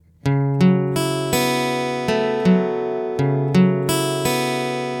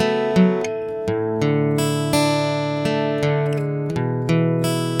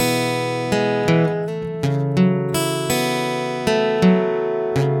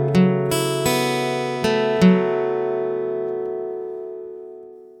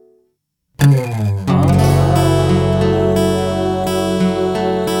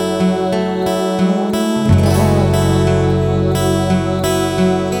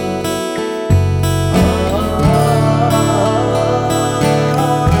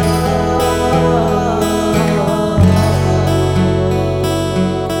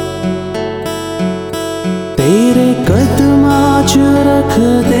आज रख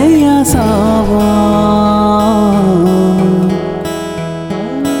दे या सावा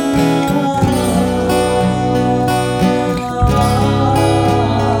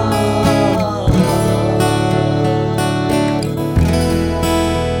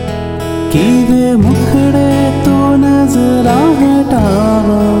कीवे मुखड़े तो नजरा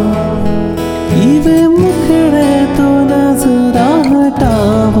हटावा कीवे मुखड़े तो नजरा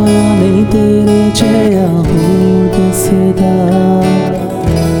हटावा नहीं तेरे जया हो दिसदा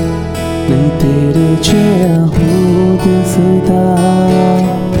नहीं तेरे जया हो दिसदा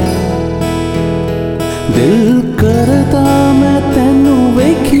दिल करदा मैं तेनू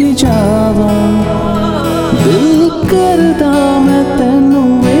वेखी जावा दिल करदा मैं तेनू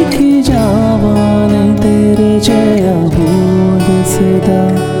वेखी जावा नहीं तेरे जया हो दिसदा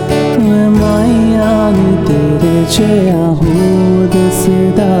मैं माया नहीं तेरे जया हो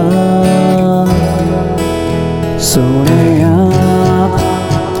दिसदा सोनिया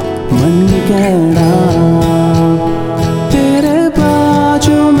मन कहना तेरे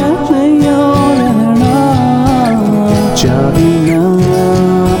बाजू में नहीं रहना जावी ना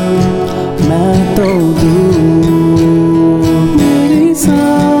मैं तो दूर मेरी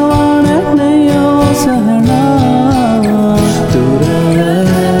सावन नहीं सहना तू रहे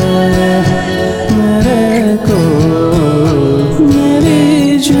मेरे को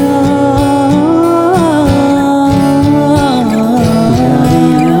मेरी जान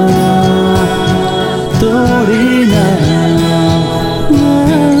तोड़ी ना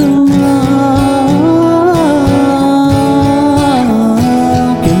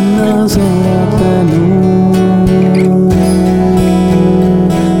किन्ना सोया तैनू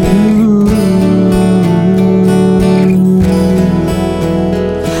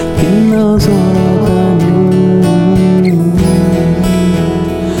किन्ना सोया तैनू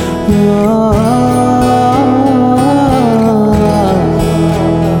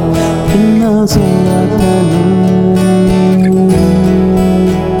किन्ना सोया तैनू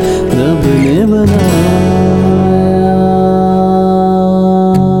रब ने बनाया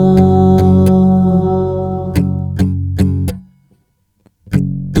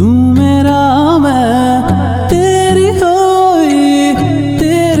तू मेरा मैं तेरी होई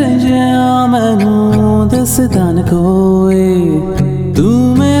तेरे जया मैनू दसदा न कोई तू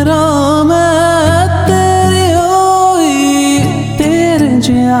मेरा मैं तेरी होई तेरे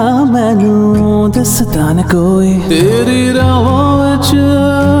जया मैनू दसदा न कोई तेरी राहों विच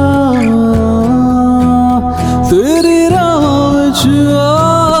तेरी राहों विच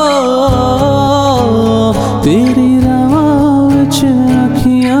तेरी राहों विच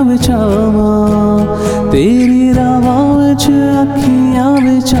अखियां बिछावा तेरी राहों विच अखियां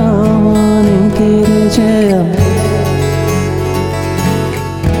बिछावा नहीं तेरे जया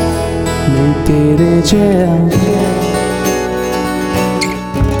नहीं तेरे जया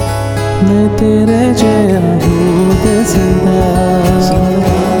मैं तेरे जया हो दिसदा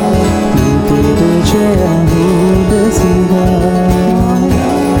मैं तेरे जया हो दिसदा